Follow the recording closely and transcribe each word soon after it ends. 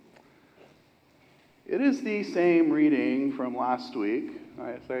It is the same reading from last week.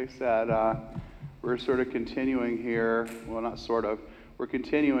 As I said, we're sort of continuing here. Well, not sort of. We're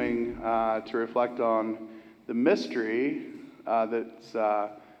continuing to reflect on the mystery that's the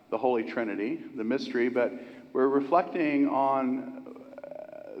Holy Trinity, the mystery, but we're reflecting on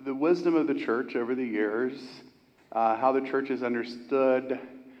the wisdom of the church over the years, how the church has understood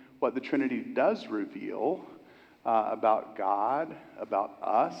what the Trinity does reveal about God, about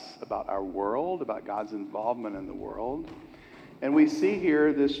us, about our world, about God's involvement in the world. And we see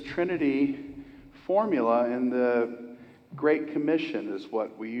here this Trinity formula in the Great Commission is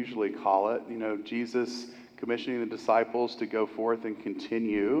what we usually call it. You know, Jesus commissioning the disciples to go forth and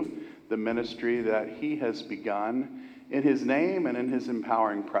continue the ministry that he has begun in his name and in his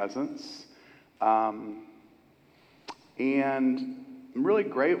empowering presence. And I'm really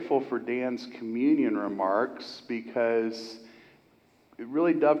grateful for Dan's communion remarks because it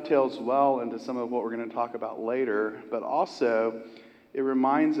really dovetails well into some of what we're going to talk about later, but also it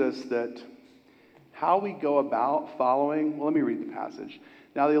reminds us that how we go about following. Well, let me read the passage.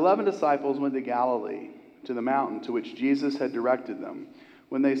 Now the 11 disciples went to Galilee, to the mountain to which Jesus had directed them.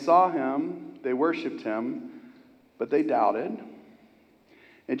 When they saw him, they worshipped him, but they doubted.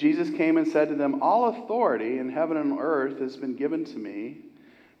 And Jesus came and said to them, "All authority in heaven and on earth has been given to me.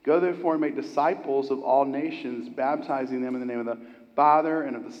 Go therefore and make disciples of all nations, baptizing them in the name of the Father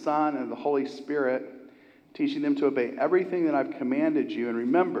and of the Son and of the Holy Spirit, teaching them to obey everything that I've commanded you. And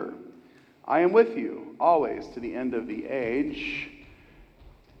remember, I am with you always to the end of the age."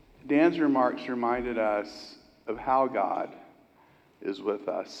 Dan's remarks reminded us of how God is with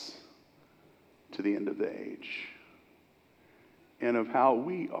us to the end of the age, and of how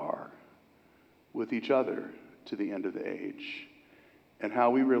we are with each other to the end of the age, and how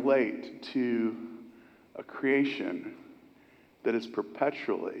we relate to a creation that is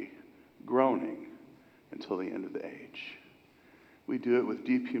perpetually groaning until the end of the age. We do it with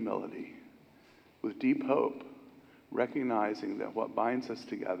deep humility, with deep hope, recognizing that what binds us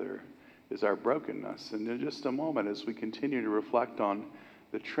together is our brokenness. And in just a moment, as we continue to reflect on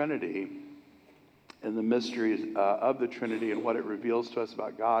the Trinity and the mysteries of the Trinity and what it reveals to us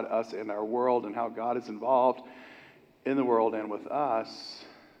about God, us, and our world, and how God is involved in the world and with us,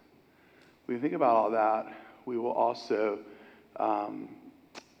 when we think about all that, we will also, I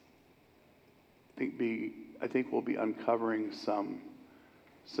think we'll be uncovering some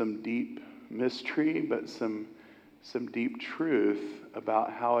deep mystery, but some deep truth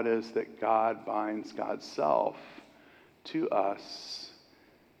about how it is that God binds God's self to us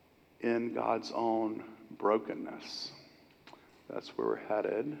in God's own brokenness. That's where we're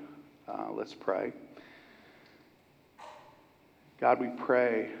headed. Let's pray. God, we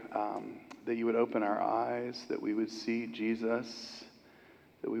pray that you would open our eyes, that we would see Jesus,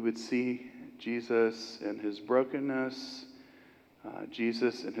 that we would see Jesus in his brokenness,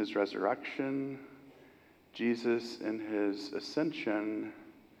 Jesus in his resurrection, Jesus in his ascension,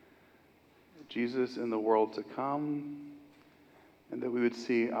 Jesus in the world to come, and that we would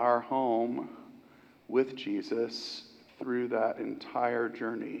see our home with Jesus through that entire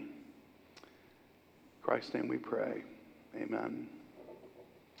journey. In Christ's name we pray. Amen.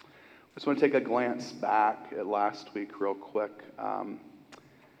 I just want to take a glance back at last week real quick.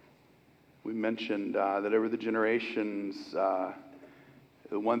 We mentioned that over the generations, the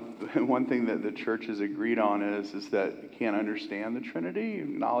one thing that the church has agreed on is that you can't understand the Trinity. You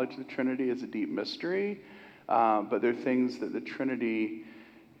acknowledge the Trinity as a deep mystery, but there are things that the Trinity,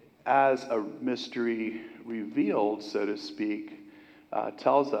 as a mystery revealed, so to speak,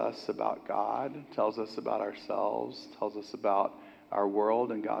 tells us about God, tells us about ourselves, tells us about our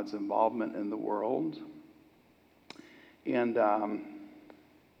world and God's involvement in the world. And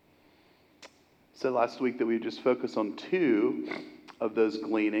said last week that we just focus on two of those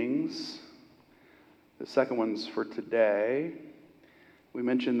gleanings. The second one's for today. We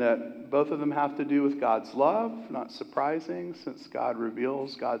mentioned that both of them have to do with God's love. Not surprising, since God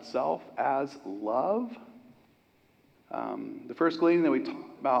reveals God's self as love. The first gleaning that we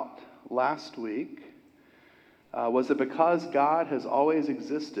talked about last week was that because God has always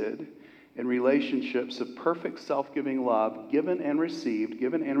existed in relationships of perfect self-giving love, given and received,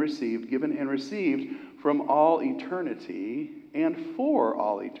 given and received, given and received from all eternity and for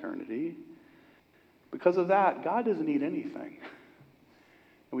all eternity, because of that, God doesn't need anything.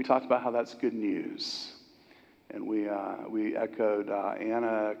 And we talked about how that's good news. And we echoed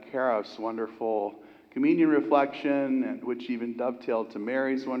Anna Karof's wonderful communion reflection, and which even dovetailed to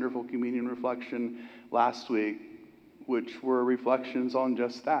Mary's wonderful communion reflection last week, which were reflections on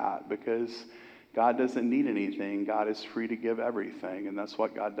just that, because God doesn't need anything. God is free to give everything, and that's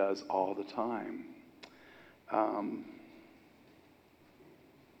what God does all the time. um,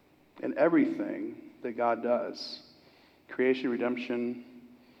 in everything that God does. Creation, redemption,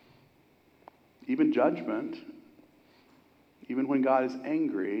 even judgment, even when God is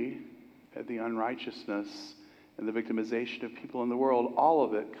angry at the unrighteousness and the victimization of people in the world, all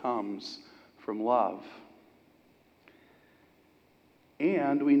of it comes from love.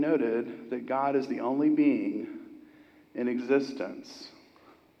 And we noted that God is the only being in existence,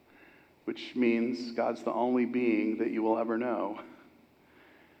 which means God's the only being that you will ever know,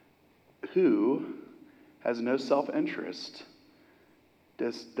 who has no self-interest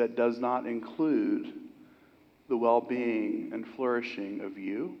that does not include the well-being and flourishing of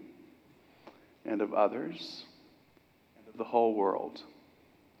you and of others and of the whole world.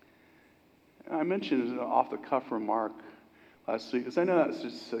 And I mentioned an off-the-cuff remark last week, because I know that's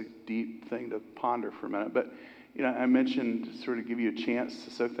just a deep thing to ponder for a minute, but I mentioned, to sort of give you a chance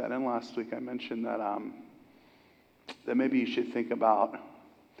to soak that in last week, I mentioned that that maybe you should think about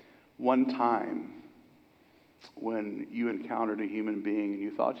one time when you encountered a human being and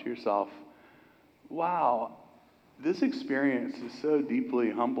you thought to yourself, wow, this experience is so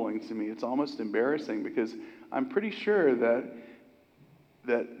deeply humbling to me. It's almost embarrassing, because I'm pretty sure that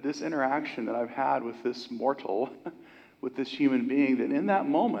this interaction that I've had with this mortal, with this human being, that in that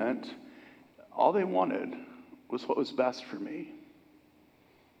moment, all they wanted was what was best for me.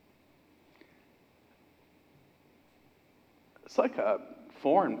 It's like a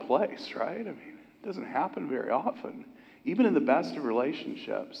foreign place, right? I mean, it doesn't happen very often. Even in the best of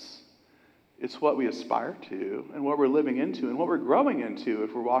relationships, it's what we aspire to and what we're living into and what we're growing into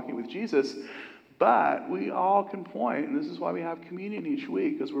if we're walking with Jesus. But we all can point, and this is why we have communion each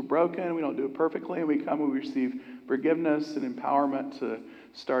week, because we're broken, we don't do it perfectly, and we come and we receive forgiveness and empowerment to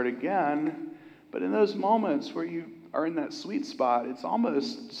start again. But in those moments where you are in that sweet spot, it's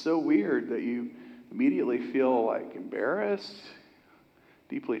almost so weird that you immediately feel like embarrassed,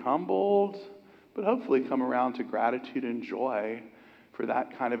 deeply humbled, but hopefully come around to gratitude and joy for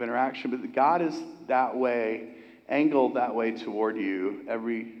that kind of interaction. But God is that way, angled that way toward you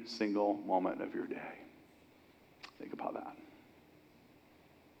every single moment of your day. Think about that.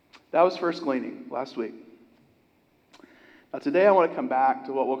 That was first gleaning last week. Now today I want to come back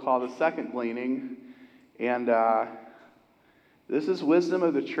to what we'll call the second gleaning. And this is wisdom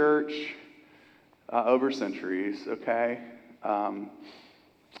of the church over centuries, okay?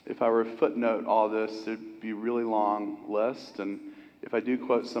 If I were to footnote all this, it'd be a really long list. And if I do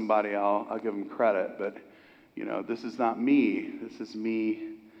quote somebody, I'll give them credit. But, this is not me. This is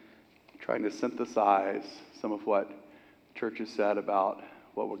me trying to synthesize some of what the church has said about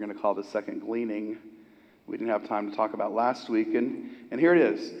what we're going to call the second gleaning. We didn't have time to talk about last week. And here it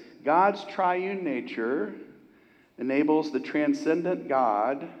is. God's triune nature enables the transcendent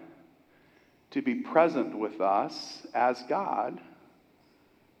God to be present with us as God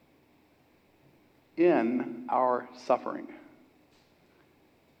in our suffering.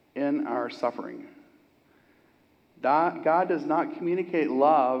 In our suffering. God does not communicate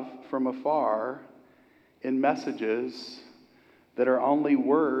love from afar in messages that are only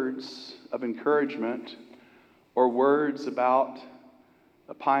words of encouragement or words about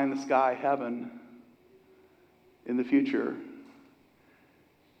a pie-in-the-sky heaven in the future.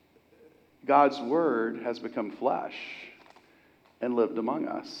 God's word has become flesh and lived among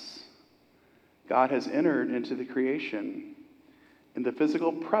us. God has entered into the creation in the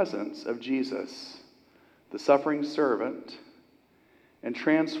physical presence of Jesus, the suffering servant, and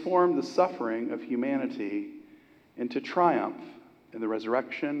transformed the suffering of humanity into triumph in the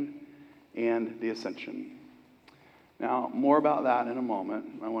resurrection and the ascension. Now, more about that in a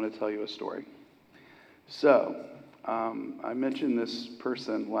moment. I want to tell you a story. So, I mentioned this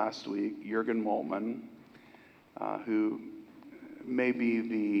person last week, Jürgen Moltmann, who may be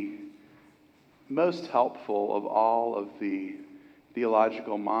the most helpful of all of the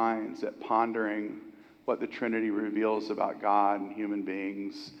theological minds at pondering what the Trinity reveals about God and human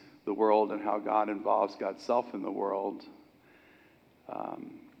beings, the world, and how God involves God's self in the world.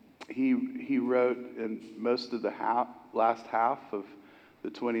 He wrote in most of the last half of the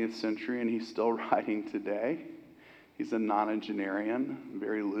 20th century, and he's still writing today. He's a nonagenarian,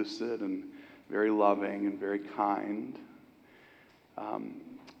 very lucid and very loving and very kind.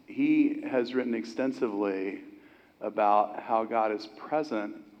 He has written extensively about how God is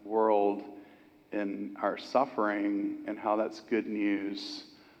present world in our suffering and how that's good news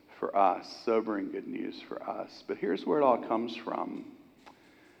for us, sobering good news for us. But here's where it all comes from.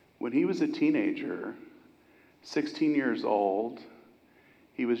 When he was a teenager, 16 years old,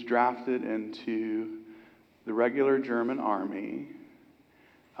 he was drafted into the regular German army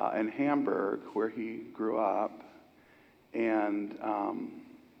in Hamburg, where he grew up. And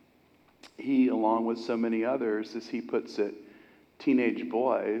he, along with so many others, as he puts it, teenage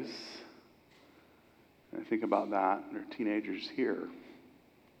boys, and I think about that, there are teenagers here.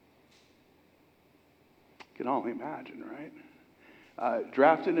 You can only imagine, right?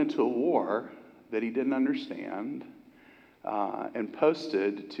 Drafted into a war that he didn't understand, and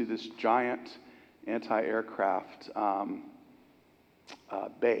posted to this giant anti-aircraft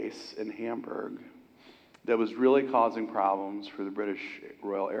base in Hamburg that was really causing problems for the British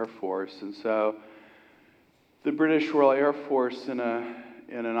Royal Air Force. And so the British Royal Air Force, in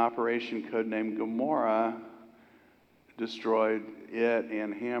an operation codenamed Gomorrah, destroyed it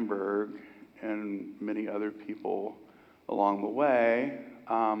and Hamburg and many other people along the way.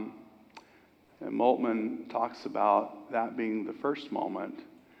 And Moltmann talks about that being the first moment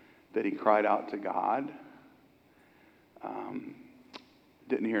that he cried out to God.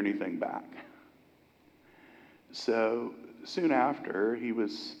 Didn't hear anything back. So soon after, he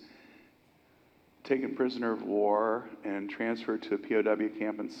was taken prisoner of war and transferred to a POW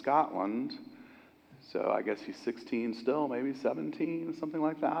camp in Scotland. So I guess he's 16 still, maybe 17, something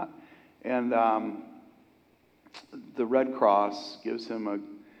like that. And the Red Cross gives him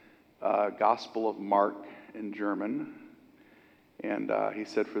a Gospel of Mark in German. And he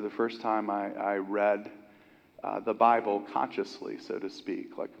said, for the first time, I read the Bible consciously, so to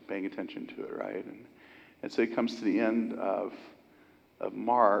speak, like paying attention to it, right? And so he comes to the end of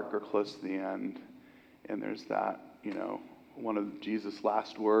Mark, or close to the end, and there's that, one of Jesus'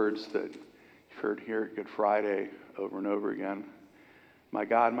 last words that you've heard here at Good Friday over and over again. My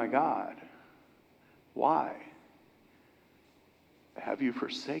God, why have you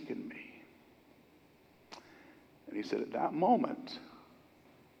forsaken me? And he said, at that moment,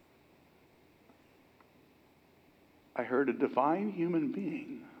 I heard a divine human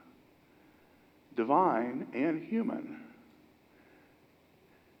being, divine and human,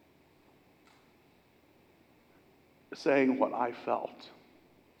 saying what I felt.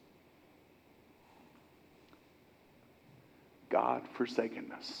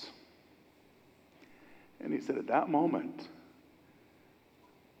 God-forsakenness. And he said, at that moment,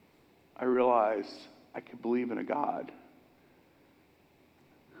 I realized I could believe in a God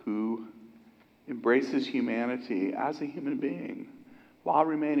who embraces humanity as a human being while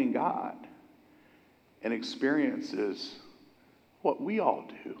remaining God, and experiences what we all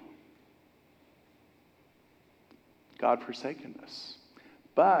do. God-forsakenness.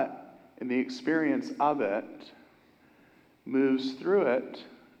 But in the experience of it, moves through it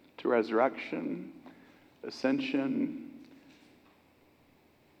to resurrection, ascension,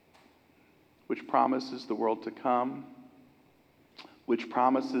 which promises the world to come, which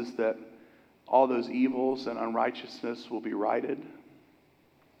promises that all those evils and unrighteousness will be righted.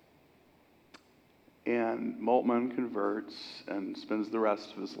 And Moltmann converts and spends the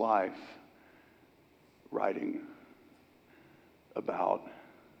rest of his life writing about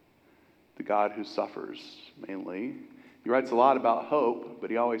the God who suffers, mainly. He writes a lot about hope, but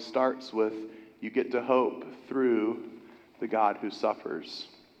he always starts with, you get to hope through the God who suffers.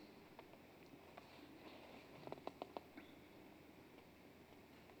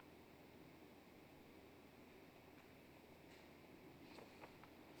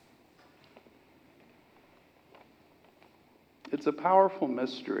 It's a powerful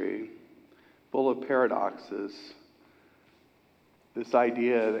mystery, full of paradoxes. This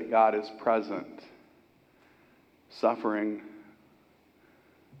idea that God is present, suffering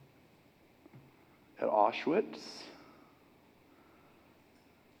at Auschwitz,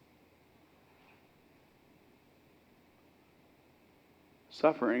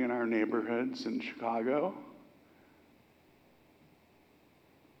 suffering in our neighborhoods in Chicago,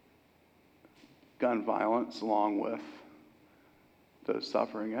 gun violence along with those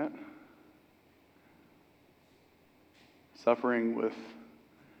suffering it, suffering with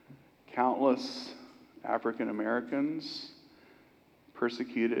countless African Americans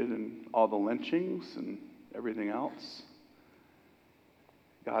persecuted and all the lynchings and everything else.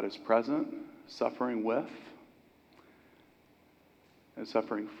 God is present, suffering with, and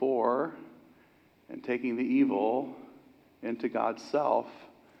suffering for, and taking the evil into God's self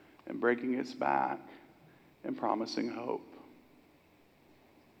and breaking its back and promising hope.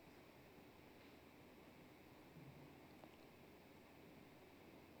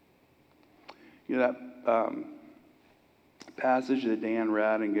 That passage that Dan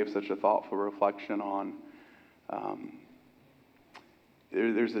read and gave such a thoughtful reflection on,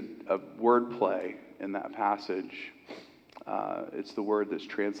 there's a word play in that passage. It's the word that's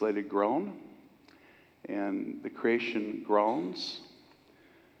translated groan, and the creation groans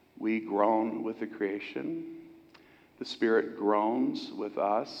we groan with the creation. The Spirit groans with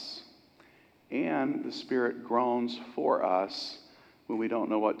us. And the Spirit groans for us when we don't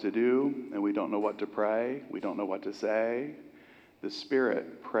know what to do and we don't know what to pray, we don't know what to say. The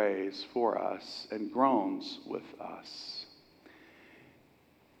Spirit prays for us and groans with us.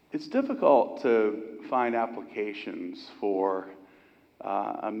 It's difficult to find applications for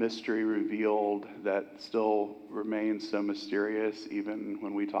a mystery revealed that still remains so mysterious even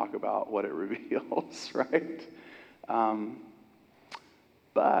when we talk about what it reveals, right?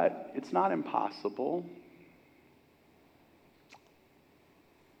 But it's not impossible.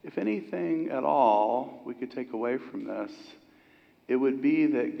 If anything at all we could take away from this, it would be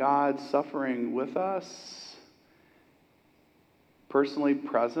that God's suffering with us, personally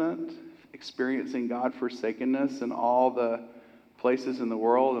present, experiencing Godforsakenness in all the places in the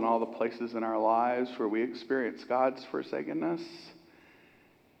world and all the places in our lives where we experience God's forsakenness.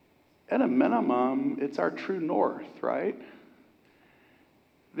 At a minimum, it's our true north, right?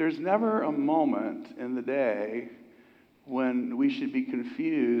 There's never a moment in the day when we should be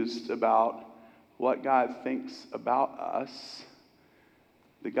confused about what God thinks about us.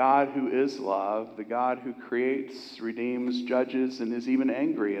 The God who is love, the God who creates, redeems, judges, and is even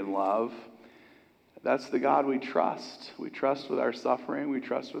angry in love. That's the God we trust. We trust with our suffering. We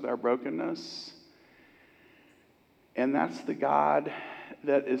trust with our brokenness. And that's the God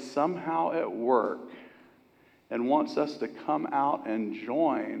that is somehow at work and wants us to come out and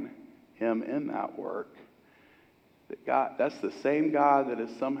join him in that work. That's the same God that is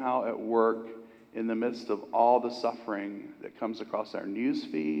somehow at work in the midst of all the suffering that comes across our news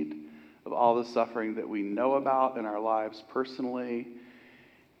feed, of all the suffering that we know about in our lives personally.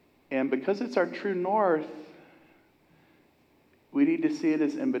 And because it's our true north, we need to see it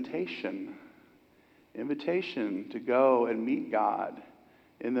as invitation to go and meet God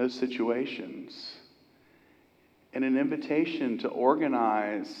in those situations, and an invitation to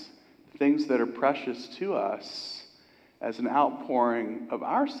organize things that are precious to us as an outpouring of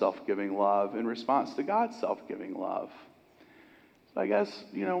our self-giving love in response to God's self-giving love. So I guess,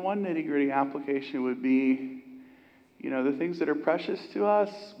 one nitty-gritty application would be, the things that are precious to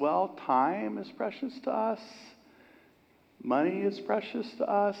us, well, time is precious to us. Money is precious to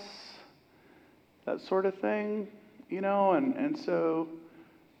us. That sort of thing, and so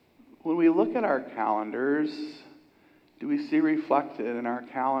when we look at our calendars, do we see reflected in our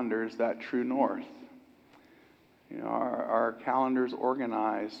calendars that true north? Our calendars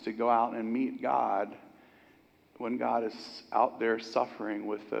organized to go out and meet God when God is out there suffering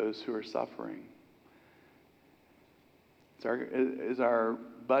with those who are suffering? Is our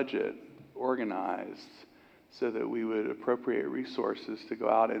budget organized so that we would appropriate resources to go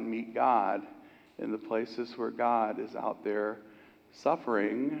out and meet God in the places where God is out there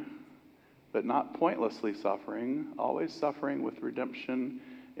suffering, but not pointlessly suffering, always suffering with redemption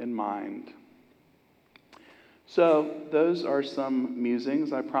in mind? So those are some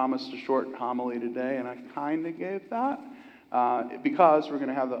musings. I promised a short homily today, and I kind of gave that because we're going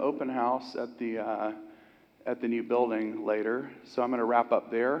to have the open house at the new building later. So I'm going to wrap up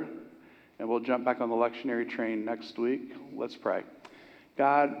there, and we'll jump back on the lectionary train next week. Let's pray.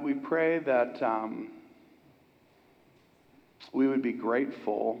 God, we pray that we would be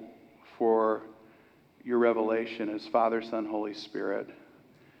grateful for your revelation as Father, Son, Holy Spirit.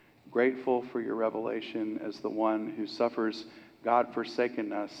 Grateful for your revelation as the one who suffers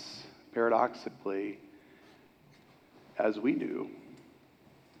God-forsakenness, paradoxically, as we do.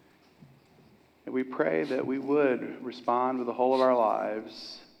 And we pray that we would respond with the whole of our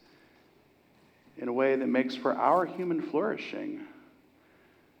lives in a way that makes for our human flourishing,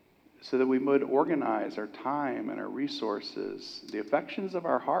 so that we would organize our time and our resources, the affections of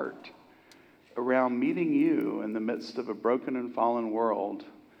our heart, around meeting you in the midst of a broken and fallen world,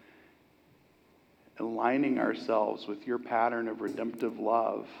 aligning ourselves with your pattern of redemptive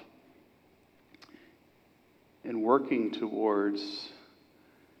love, and working towards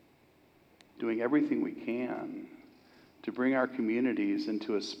doing everything we can to bring our communities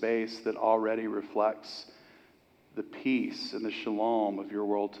into a space that already reflects the peace and the shalom of your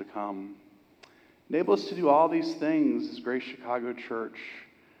world to come. Enable us to do all these things as Grace Chicago Church.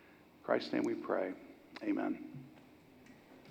 In Christ's name we pray. Amen.